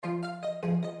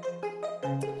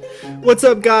What's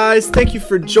up, guys? Thank you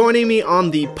for joining me on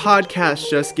the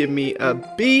podcast Just Give Me a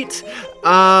Beat.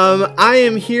 I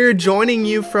am here joining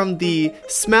you from the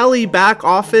smelly back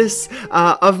office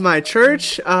of my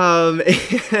church. And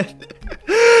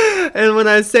when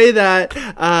I say that,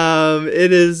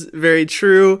 it is very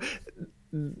true.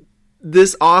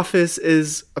 This office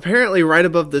is apparently right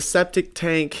above the septic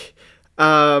tank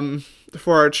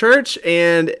for our church,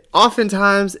 and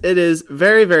oftentimes it is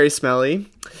very, very smelly.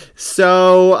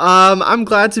 So I'm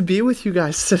glad to be with you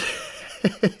guys today.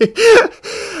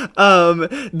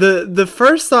 The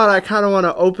first thought I kind of want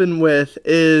to open with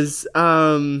is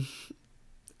I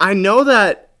know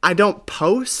that I don't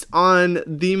post on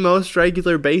the most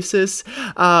regular basis,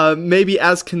 maybe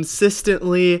as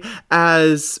consistently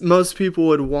as most people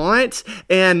would want,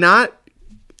 and not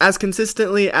as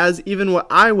consistently as even what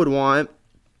I would want.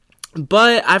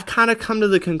 But I've kind of come to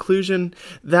the conclusion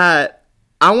that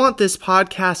I want this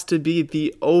podcast to be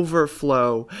the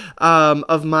overflow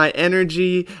of my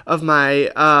energy, of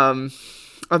my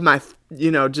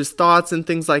just thoughts and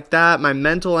things like that, my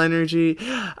mental energy.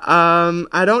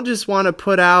 I don't just want to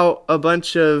put out a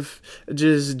bunch of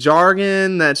just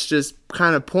jargon that's just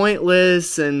kind of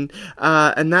pointless and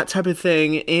that type of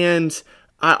thing. And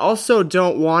I also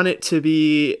don't want it to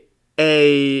be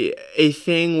a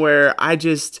thing where I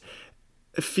just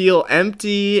feel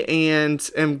empty and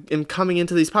am coming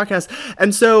into these podcasts.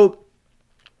 And so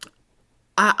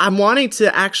I'm wanting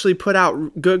to actually put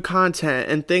out good content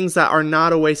and things that are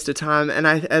not a waste of time. And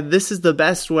this is the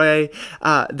best way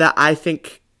that I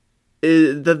think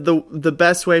is the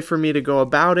best way for me to go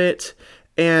about it.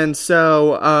 And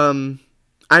so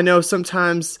I know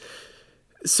sometimes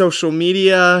social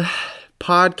media,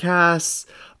 podcasts,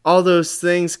 all those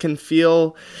things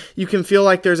you can feel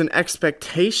like there's an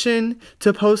expectation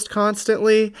to post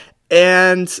constantly,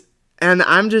 and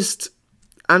I'm just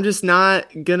not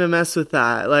gonna mess with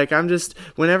that. Like,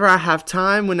 whenever I have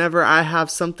time, whenever I have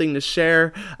something to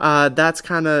share, that's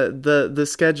kind of the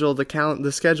schedule,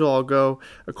 the schedule I'll go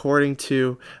according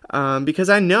to, because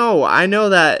I know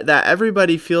that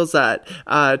everybody feels that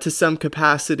to some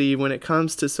capacity when it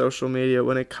comes to social media,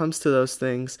 when it comes to those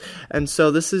things. And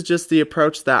so this is just the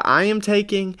approach that I am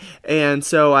taking, and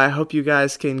so I hope you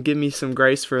guys can give me some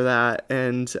grace for that,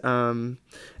 and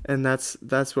that's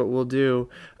what we'll do.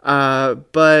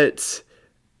 But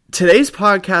today's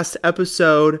podcast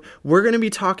episode, we're going to be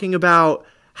talking about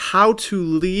how to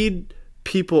lead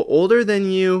people older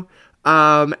than you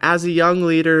as a young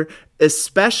leader,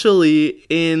 especially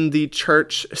in the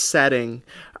church setting.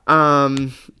 I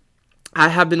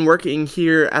have been working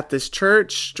here at this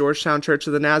church, Georgetown Church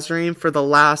of the Nazarene, for the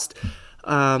last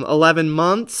 11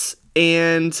 months.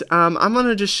 And I'm going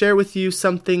to just share with you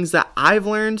some things that I've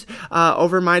learned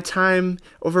over my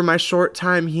short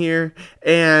time here,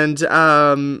 and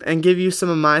give you some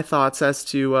of my thoughts as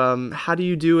to how do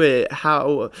you do it,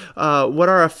 what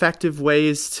are effective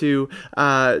ways to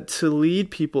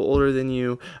lead people older than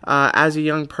you as a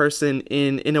young person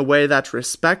in a way that's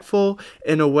respectful,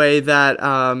 in a way that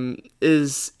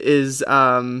is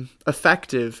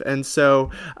effective. And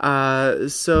so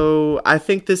I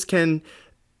think this can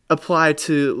apply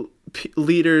to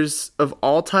leaders of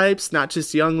all types, not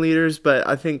just young leaders, but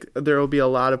I think there will be a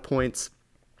lot of points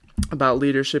about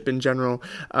leadership in general,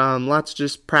 lots of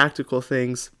just practical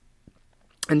things.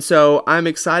 And so I'm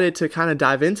excited to kind of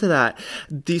dive into that.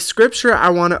 The scripture I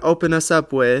want to open us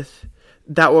up with,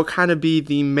 that will kind of be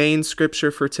the main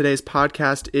scripture for today's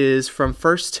podcast, is from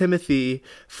 1 Timothy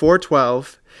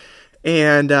 4:12.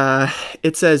 And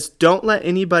it says, "Don't let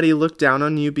anybody look down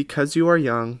on you because you are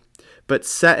young, but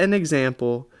set an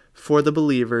example for the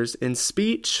believers in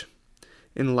speech,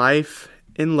 in life,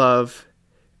 in love,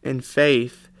 in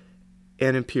faith,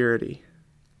 and in purity."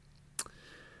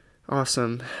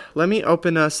 Awesome. Let me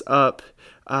open us up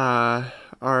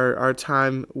our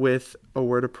time with a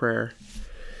word of prayer.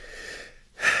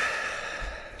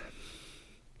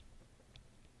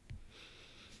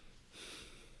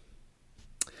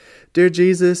 Dear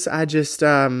Jesus, I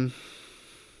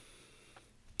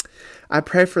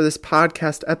pray for this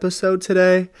podcast episode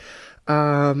today.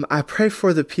 I pray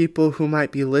for the people who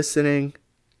might be listening,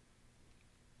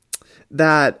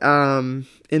 that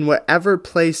in whatever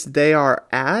place they are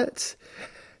at,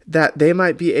 that they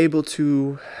might be able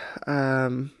to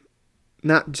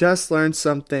not just learn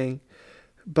something,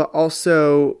 but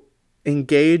also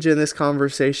engage in this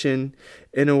conversation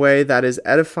in a way that is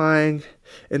edifying,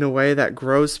 in a way that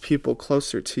grows people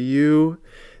closer to you,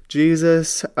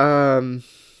 Jesus.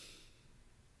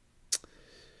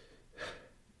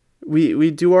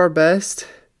 We do our best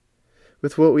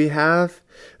with what we have,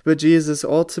 But Jesus,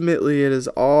 ultimately it is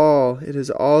all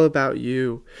about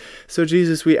you. So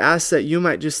Jesus, we ask that you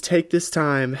might just take this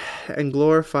time and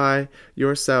glorify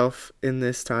yourself in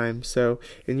this time. So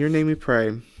in your name we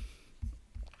pray.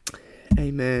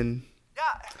 Amen.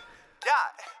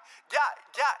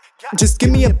 Just give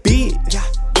me a beat.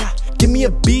 Give me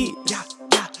a beat.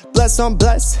 Bless on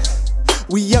bless.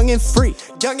 We young and free.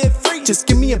 Just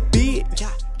give me a beat.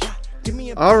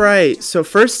 All right. So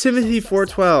 1 Timothy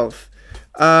 4:12.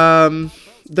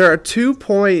 There are 2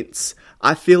 points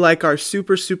I feel like are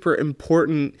super, super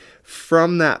important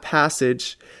from that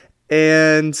passage.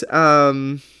 And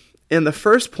the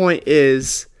first point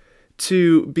is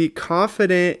to be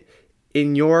confident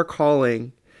in your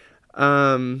calling.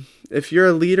 If you're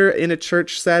a leader in a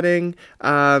church setting,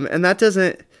 and that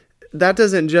doesn't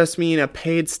just mean a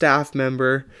paid staff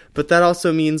member, but that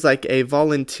also means like a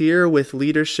volunteer with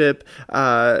leadership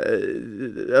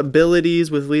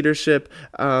abilities, with leadership,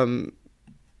 that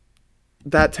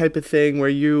type of thing, where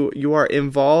you are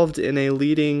involved in a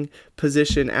leading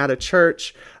position at a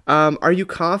church. Are you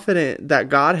confident that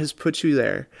God has put you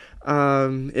there?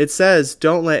 It says,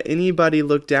 don't let anybody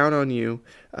look down on you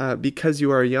because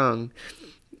you are young.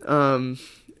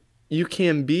 You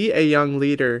can be a young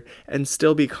leader and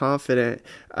still be confident.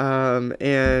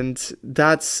 And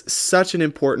that's such an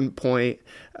important point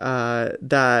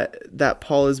that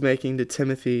Paul is making to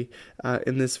Timothy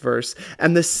in this verse.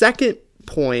 And the second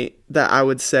point that I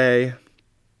would say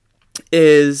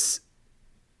is,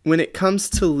 when it comes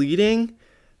to leading,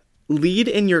 lead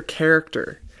in your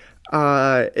character.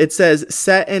 It says,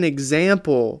 set an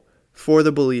example for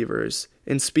the believers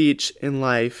in speech, in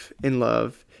life, in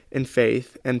love, in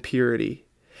faith, and purity.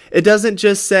 It doesn't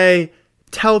just say,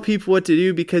 tell people what to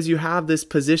do because you have this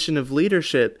position of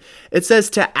leadership. It says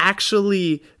to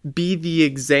actually be the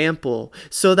example,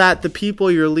 so that the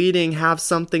people you're leading have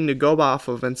something to go off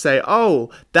of and say, oh,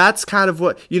 that's kind of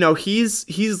what,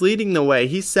 he's leading the way.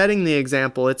 He's setting the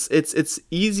example. It's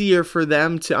easier for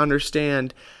them to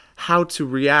understand how to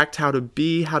react, how to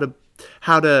be, how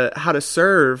to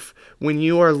serve when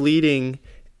you are leading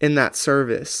in that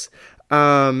service.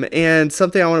 And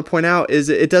something I want to point out is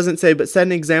it doesn't say, but set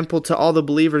an example to all the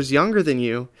believers younger than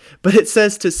you, but it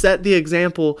says to set the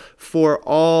example for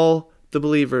all the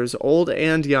believers, old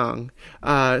and young.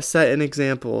 Set an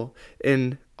example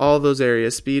in all those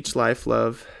areas: speech, life,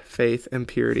 love, faith, and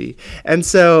purity. And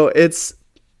so it's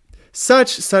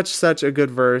such a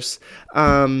good verse.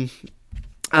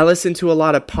 I listen to a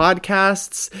lot of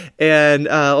podcasts, and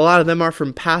a lot of them are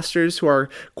from pastors who are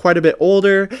quite a bit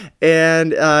older,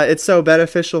 and it's so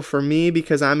beneficial for me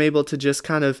because I'm able to just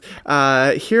kind of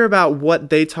hear about what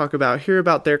they talk about, hear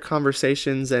about their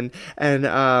conversations, and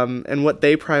what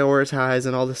they prioritize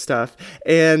and all this stuff.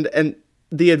 And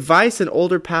the advice an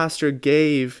older pastor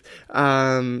gave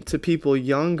to people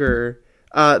younger.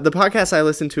 The podcast I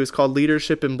listen to is called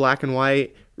Leadership in Black and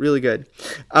White. Really good.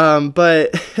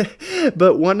 But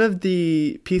one of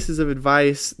the pieces of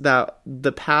advice that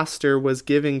the pastor was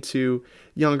giving to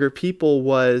younger people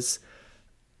was,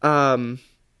 when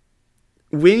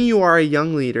you are a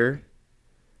young leader,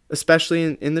 especially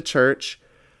in the church,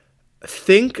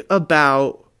 think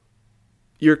about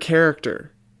your character.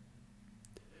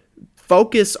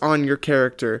 Focus on your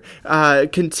character.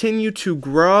 Continue to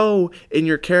grow in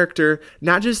your character,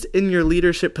 not just in your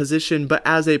leadership position, but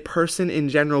as a person in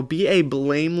general. Be a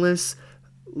blameless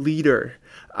leader,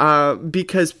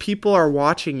 because people are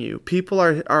watching you. People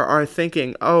are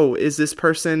thinking, oh, is this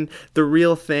person the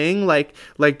real thing? Like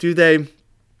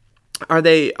are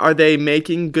they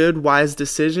making good, wise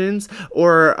decisions,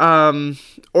 or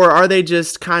are they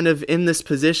just kind of in this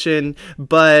position,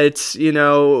 but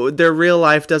their real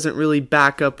life doesn't really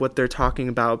back up what they're talking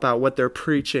about what they're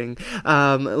preaching,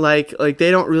 like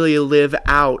they don't really live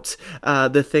out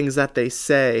the things that they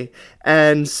say.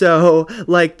 And so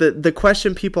like the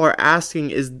question people are asking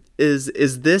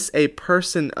is this a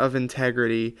person of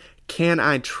integrity? Can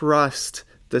I trust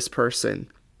this person?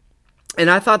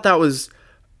 And I thought that was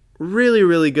really,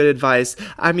 really good advice.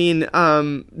 I mean,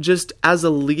 just as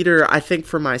a leader, I think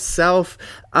for myself,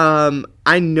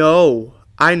 I know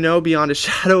beyond a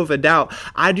shadow of a doubt,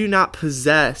 I do not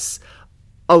possess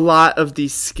a lot of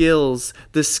these skills,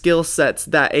 the skill sets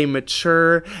that a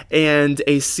mature and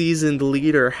a seasoned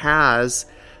leader has,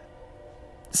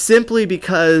 simply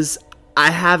because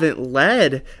I haven't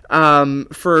led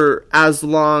for as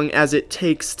long as it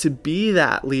takes to be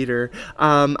that leader.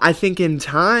 I think in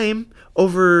time,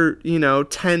 over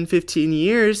 10, 15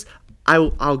 years,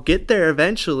 I'll get there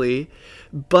eventually,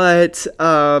 but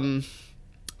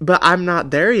but I'm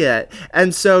not there yet.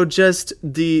 And so just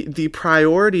the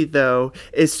priority though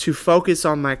is to focus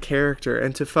on my character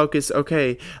and to focus,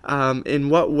 okay, in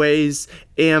what ways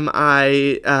do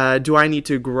I need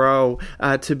to grow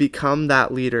to become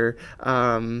that leader,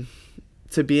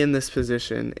 to be in this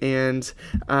position. And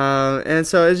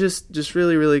so it's just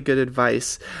really, really good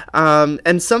advice.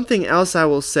 And something else I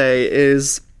will say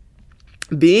is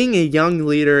being a young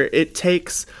leader,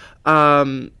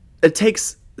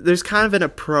 there's kind of an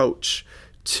approach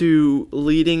to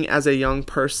leading as a young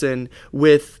person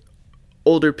with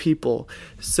older people.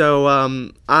 So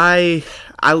I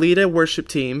lead a worship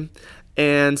team,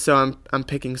 and so I'm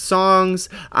picking songs.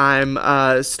 I'm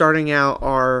starting out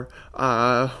our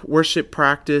worship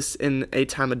practice in a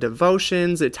time of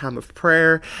devotions, a time of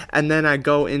prayer, and then I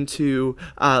go into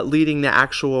leading the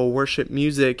actual worship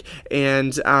music.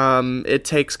 And it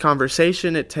takes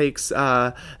conversation. It takes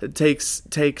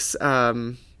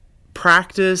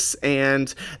practice,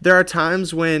 and there are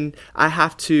times when I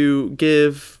have to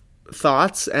give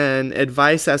thoughts and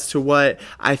advice as to what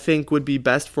I think would be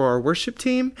best for our worship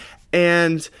team,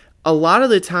 and a lot of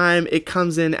the time it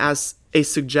comes in as a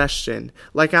suggestion.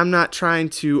 Like, I'm not trying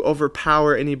to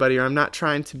overpower anybody, or I'm not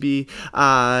trying to be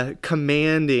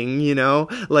commanding,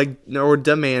 or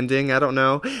demanding, I don't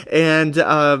know,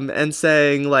 and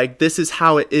saying like, this is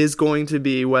how it is going to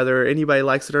be, whether anybody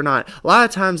likes it or not. A lot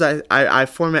of times I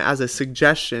form it as a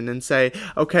suggestion and say,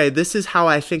 okay, this is how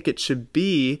I think it should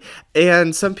be,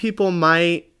 and some people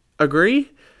might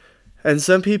agree and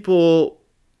some people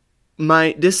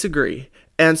might disagree.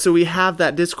 And so we have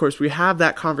that discourse, we have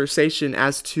that conversation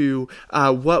as to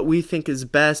what we think is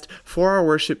best for our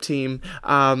worship team,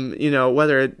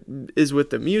 whether it is with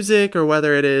the music or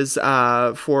whether it is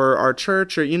for our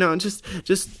church, or,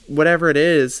 just whatever it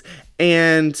is.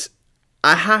 And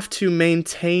I have to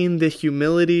maintain the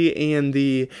humility and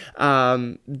the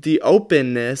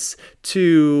openness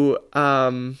to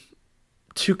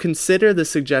consider the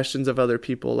suggestions of other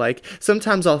people. Like,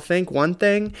 sometimes I'll think one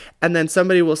thing and then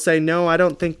somebody will say, no, I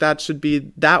don't think that should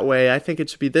be that way. I think it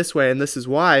should be this way, and this is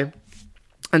why.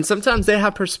 And sometimes they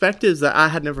have perspectives that I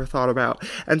had never thought about.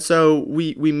 And so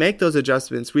we make those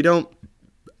adjustments. I don't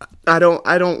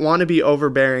want to be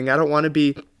overbearing. I don't want to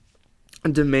be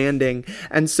demanding.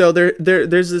 And so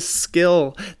there's this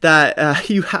skill that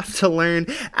you have to learn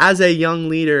as a young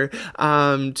leader,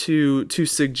 to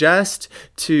suggest,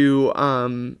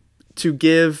 to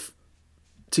give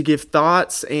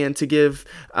thoughts, and to give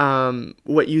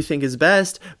what you think is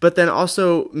best, but then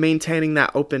also maintaining that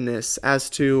openness as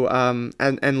to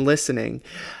and listening.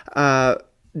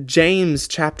 James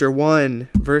chapter 1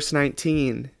 verse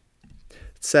 19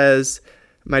 says,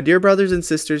 "My dear brothers and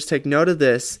sisters, take note of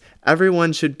this.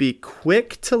 Everyone should be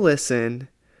quick to listen,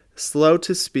 slow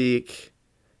to speak,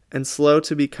 and slow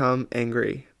to become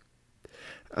angry."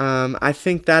 I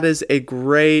think that is a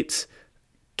great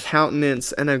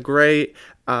countenance and a great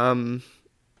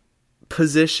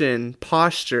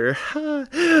posture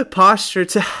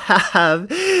to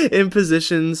have in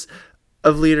positions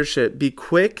of leadership. Be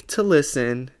quick to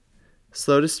listen,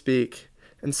 slow to speak,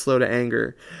 and slow to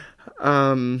anger.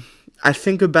 I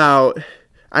think about,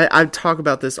 I talk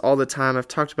about this all the time. I've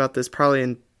talked about this probably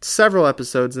in several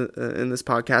episodes in this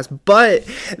podcast, but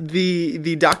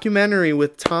the documentary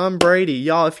with Tom Brady,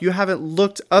 y'all, if you haven't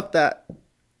looked up that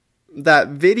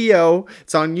video,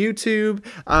 it's on YouTube.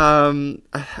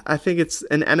 I think it's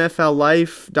an NFL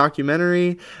Life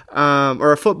documentary,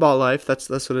 or a Football Life. That's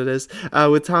what it is,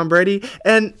 with Tom Brady.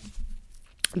 And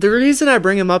the reason I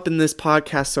bring him up in this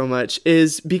podcast so much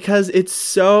is because it's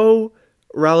so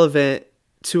relevant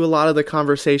to a lot of the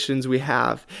conversations we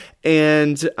have.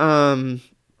 And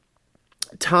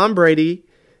Tom Brady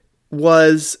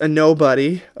was a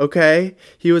nobody, okay?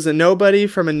 He was a nobody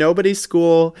from a nobody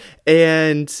school,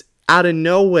 and out of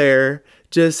nowhere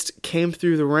just came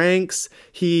through the ranks.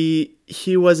 He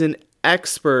was an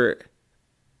expert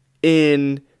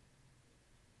in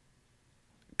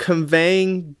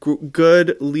conveying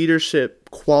good leadership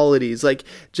qualities, like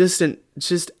just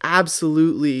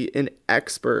absolutely an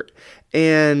expert,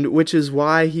 and which is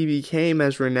why he became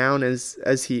as renowned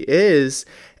as he is.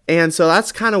 And so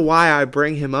that's kind of why I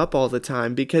bring him up all the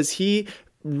time, because he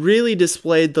really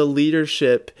displayed the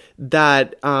leadership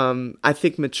that I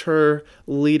think mature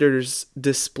leaders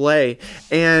display.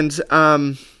 And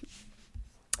some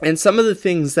of the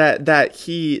things that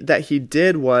he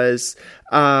did was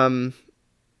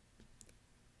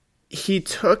he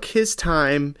took his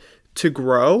time to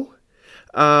grow.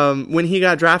 When he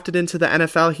got drafted into the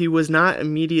NFL, he was not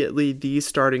immediately the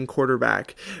starting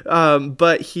quarterback,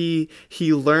 but he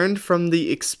learned from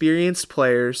the experienced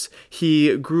players.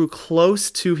 He grew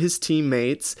close to his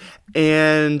teammates,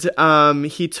 and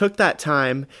he took that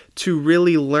time to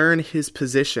really learn his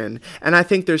position. And I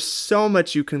think there's so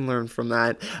much you can learn from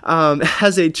that.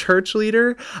 As a church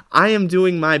leader, I am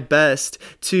doing my best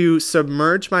to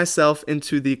submerge myself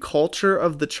into the culture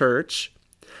of the church.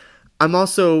 I'm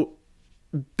also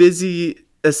busy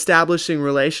establishing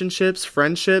relationships,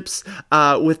 friendships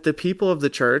with the people of the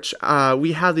church.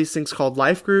 We have these things called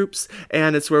life groups,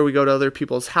 and it's where we go to other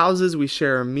people's houses, we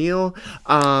share a meal,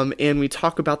 and we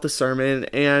talk about the sermon.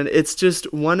 And it's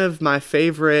just one of my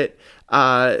favorite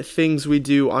things we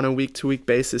do on a week-to-week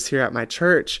basis here at my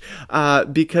church,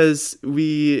 because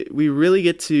we really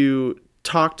get to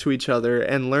talk to each other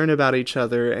and learn about each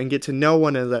other and get to know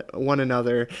one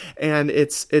another, and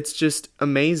it's just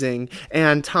amazing.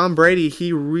 And Tom Brady,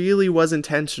 he really was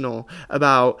intentional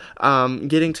about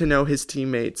getting to know his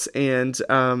teammates and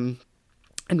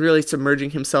really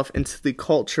submerging himself into the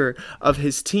culture of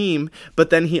his team. But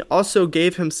then he also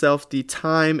gave himself the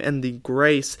time and the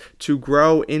grace to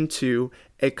grow into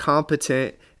a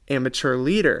competent and mature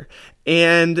leader.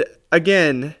 And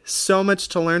again, so much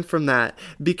to learn from that,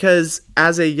 because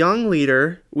as a young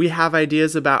leader, we have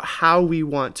ideas about how we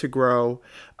want to grow,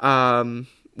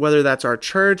 whether that's our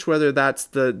church, whether that's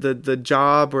the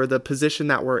job or the position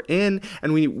that we're in,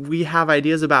 and we have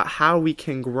ideas about how we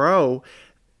can grow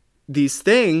these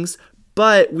things,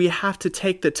 but we have to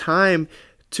take the time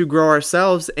to grow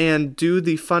ourselves and do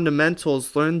the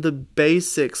fundamentals, learn the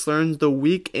basics, learn the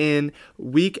week in,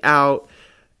 week out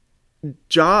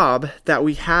job that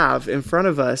we have in front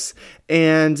of us.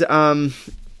 And a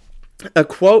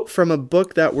quote from a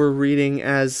book that we're reading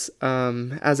as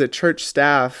a church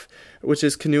staff, which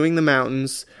is Canoeing the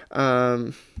Mountains,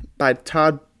 by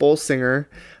Todd Bolsinger.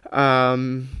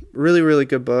 Really, really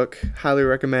good book. Highly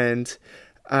recommend.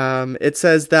 It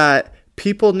says that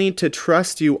people need to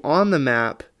trust you on the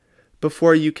map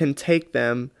before you can take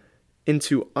them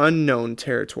into unknown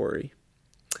territory.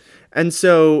 And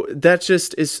so that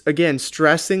just is, again,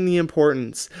 stressing the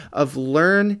importance of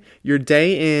learn your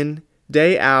day in,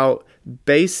 day out,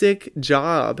 basic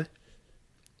job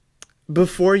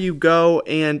before you go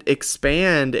and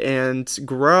expand and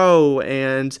grow.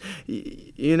 And,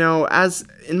 you know, as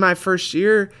in my first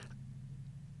year,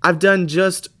 I've done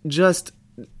just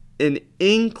an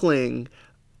inkling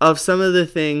of some of the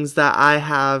things that I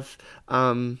have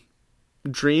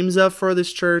dreams of for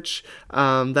this church,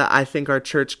 that I think our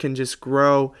church can just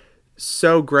grow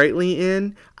so greatly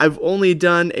in. I've only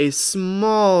done a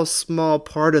small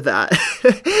part of that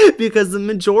because the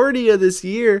majority of this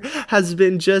year has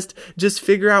been just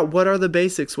figure out what are the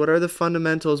basics, what are the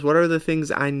fundamentals, what are the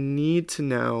things I need to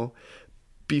know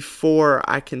before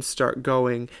I can start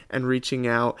going and reaching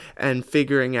out and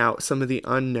figuring out some of the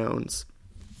unknowns.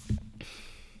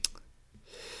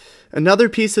 Another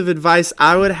piece of advice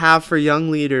I would have for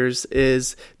young leaders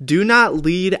is do not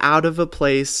lead out of a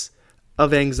place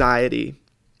of anxiety.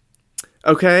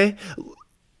 Okay?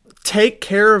 Take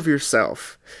care of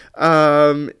yourself.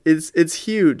 It's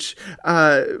huge.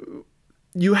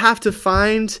 You have to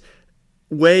find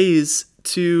ways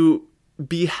to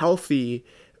be healthy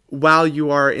while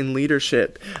you are in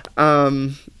leadership.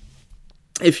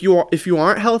 If you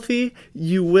aren't healthy,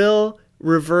 you will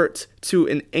revert to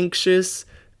an anxious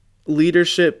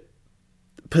leadership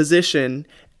position,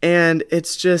 and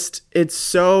it's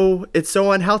so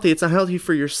unhealthy. It's unhealthy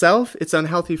for yourself, it's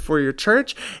unhealthy for your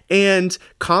church, and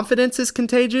confidence is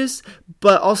contagious,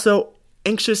 but also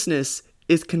anxiousness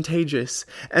is contagious.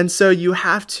 And so you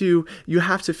have to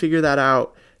figure that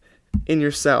out in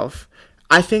yourself.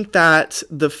 I think that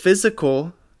the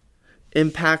physical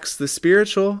impacts the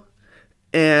spiritual,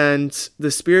 and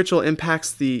the spiritual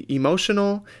impacts the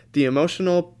emotional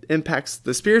impacts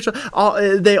the spiritual.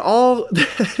 They all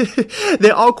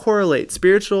correlate.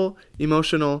 Spiritual,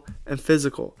 emotional, and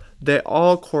physical. They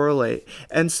all correlate.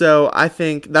 And so I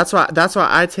think that's why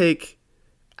I take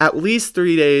at least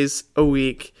 3 days a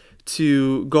week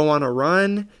to go on a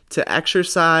run, to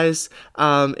exercise.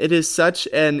 It is such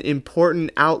an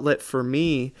important outlet for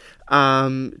me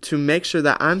to make sure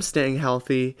that I'm staying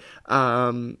healthy,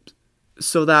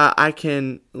 so that I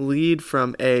can lead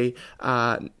from a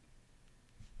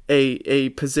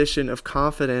position of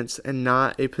confidence and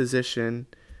not a position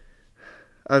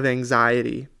of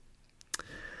anxiety.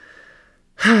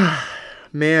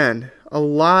 Man, a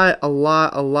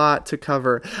lot to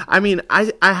cover. I mean,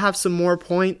 I have some more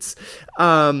points,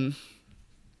 but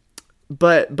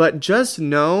just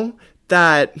know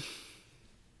that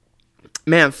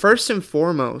man, first and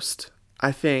foremost,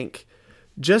 I think,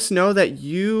 just know that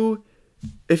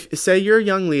if say you're a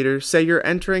young leader, say you're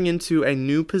entering into a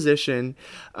new position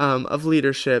of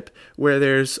leadership where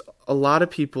there's a lot of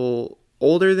people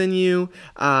older than you,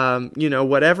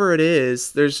 whatever it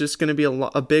is, there's just going to be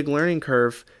a big learning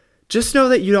curve. Just know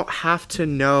that you don't have to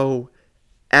know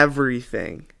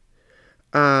everything.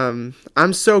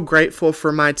 I'm so grateful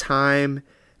for my time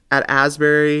at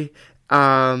Asbury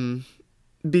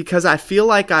because I feel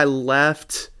like I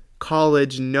left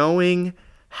college knowing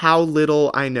how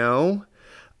little I know.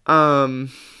 And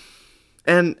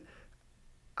I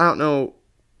don't know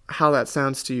how that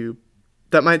sounds to you.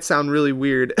 That might sound really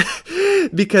weird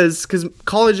because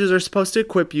colleges are supposed to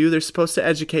equip you. They're supposed to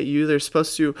educate you. They're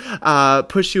supposed to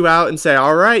push you out and say,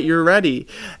 all right, you're ready.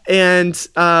 And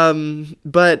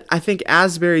but I think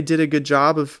Asbury did a good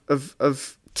job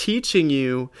of teaching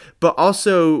you, but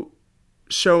also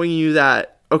showing you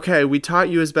that, okay, we taught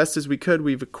you as best as we could.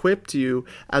 We've equipped you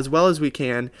as well as we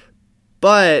can,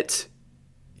 but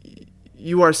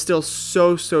you are still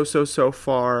so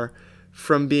far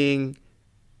from being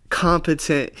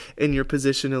competent in your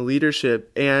position of leadership,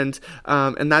 and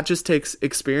that just takes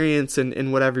experience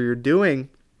in whatever you're doing.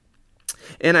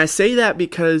 And I say that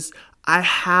because I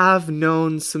have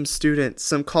known some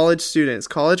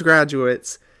college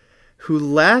graduates who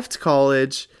left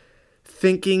college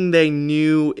thinking they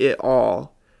knew it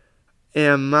all.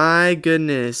 And my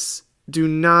goodness,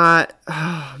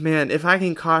 if I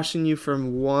can caution you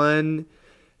from one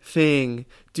thing,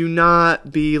 do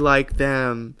not be like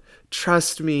them.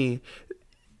 Trust me,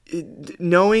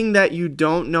 knowing that you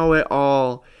don't know it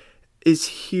all is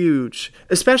huge,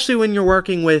 especially when you're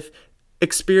working with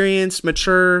experienced,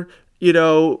 mature,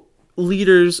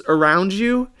 leaders around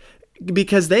you,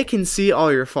 because they can see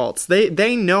all your faults.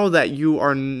 They know that you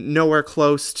are nowhere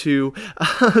close to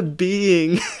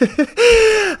being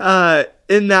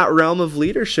in that realm of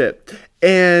leadership.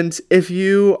 And if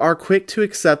you are quick to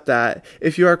accept that,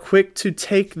 if you are quick to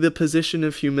take the position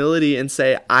of humility and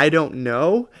say, I don't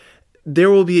know, there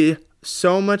will be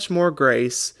so much more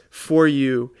grace for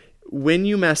you when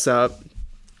you mess up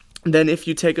than if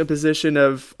you take a position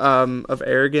of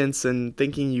arrogance and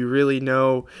thinking you really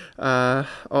know a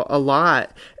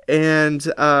lot. And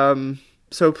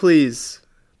so please,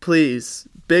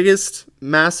 biggest,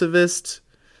 massivest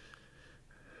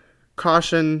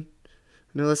caution,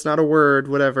 no, that's not a word,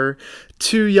 whatever,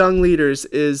 to young leaders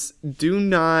is do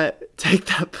not take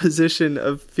that position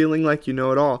of feeling like you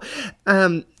know it all.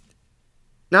 Not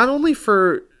only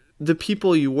for the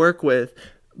people you work with,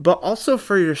 but also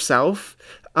for yourself.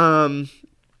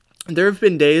 There have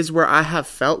been days where I have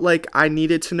felt like I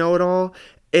needed to know it all,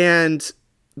 and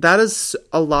that is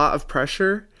a lot of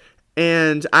pressure.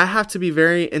 And I have to be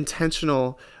very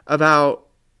intentional about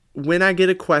when I get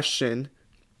a question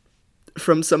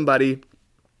from somebody,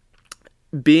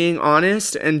 being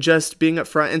honest and just being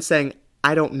upfront and saying,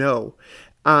 I don't know.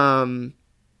 I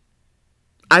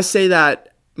say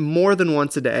that more than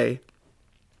once a day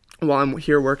while I'm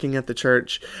here working at the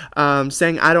church,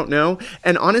 saying, I don't know.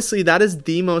 And honestly, that is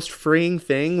the most freeing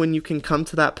thing when you can come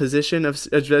to that position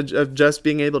of just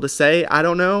being able to say, I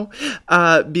don't know,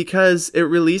 because it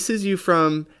releases you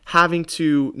from having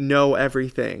to know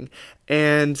everything.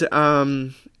 And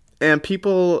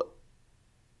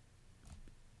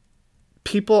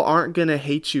people aren't going to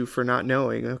hate you for not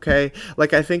knowing, okay?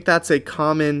 Like, I think that's a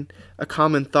common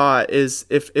thought is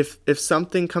if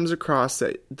something comes across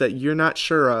that you're not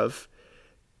sure of,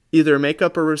 either make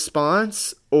up a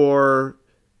response or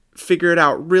figure it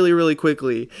out really, really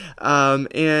quickly.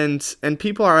 And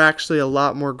people are actually a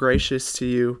lot more gracious to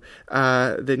you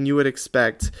than you would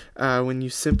expect when you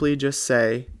simply just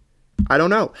say, I don't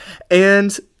know.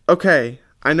 And, okay,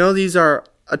 I know these are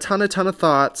a ton of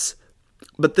thoughts,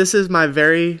 but this is my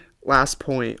very last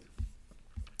point,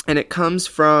 and it comes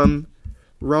from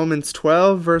Romans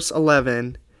 12, verse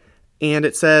 11, and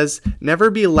it says, never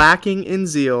be lacking in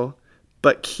zeal,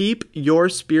 but keep your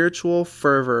spiritual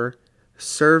fervor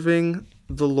serving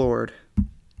the Lord.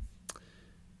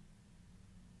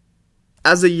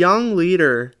 As a young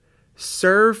leader,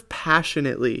 serve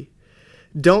passionately.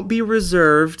 Don't be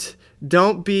reserved.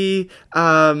 Don't be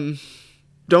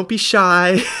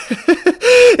shy.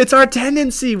 It's our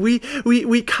tendency. We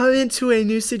come into a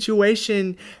new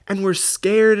situation and we're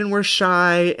scared and we're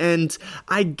shy, and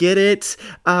I get it.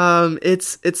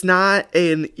 It's not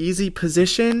an easy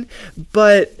position,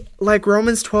 but like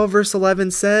Romans 12 verse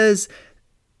 11 says,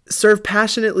 serve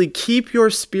passionately, keep your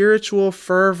spiritual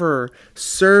fervor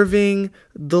serving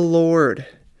the Lord.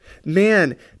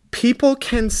 Man, people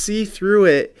can see through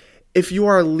it if you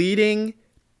are leading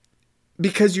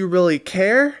because you really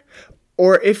care,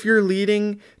 or if you're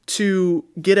leading to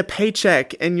get a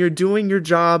paycheck and you're doing your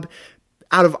job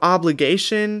out of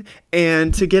obligation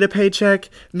and to get a paycheck,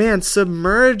 man,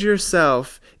 submerge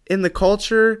yourself in the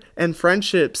culture and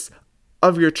friendships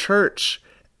of your church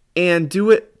and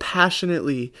do it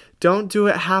passionately. Don't do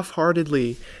it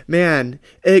half-heartedly. Man,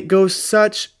 it goes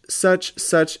such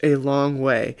a long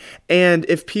way. And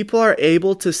if people are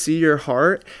able to see your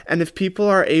heart, and if people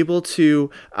are able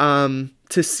to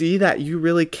see that you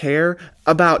really care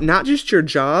about not just your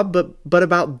job, but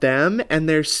about them and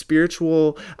their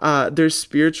spiritual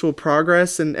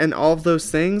progress and all of those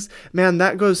things, man,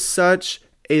 that goes such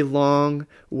a long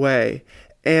way.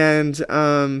 And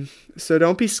so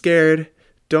don't be scared.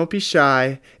 Don't be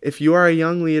shy. If you are a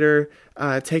young leader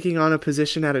taking on a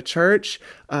position at a church,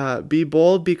 be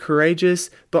bold, be courageous,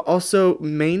 but also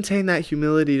maintain that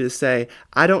humility to say,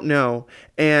 I don't know,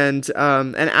 and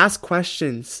ask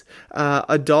questions.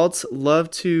 Adults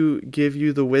love to give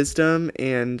you the wisdom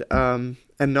and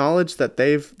knowledge that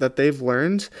they've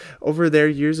learned over their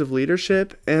years of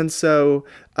leadership, and so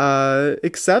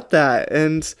accept that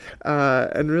and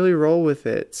really roll with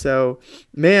it. So,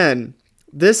 man,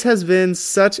 this has been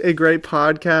such a great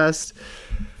podcast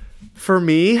for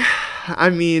me. I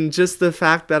mean, just the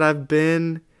fact that I've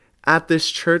been at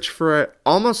this church for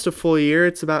almost a full year.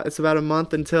 It's about a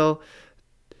month until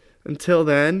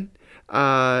then.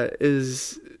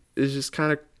 Is just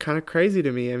kind of crazy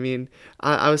to me. I mean,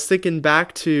 I was thinking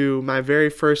back to my very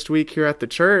first week here at the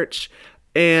church,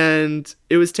 and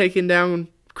it was taking down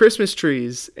Christmas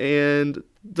trees and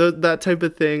that type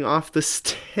of thing off the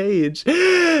stage,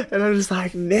 and I'm just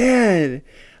like, man,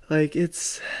 like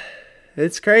it's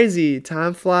crazy.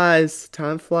 Time flies.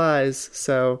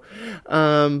 So,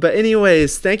 but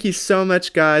anyways, thank you so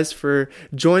much, guys, for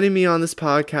joining me on this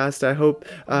podcast. I hope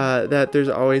that there's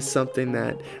always something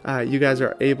that you guys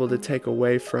are able to take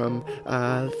away from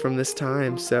this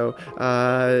time. So,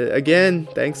 again,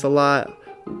 thanks a lot.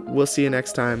 We'll see you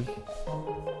next time.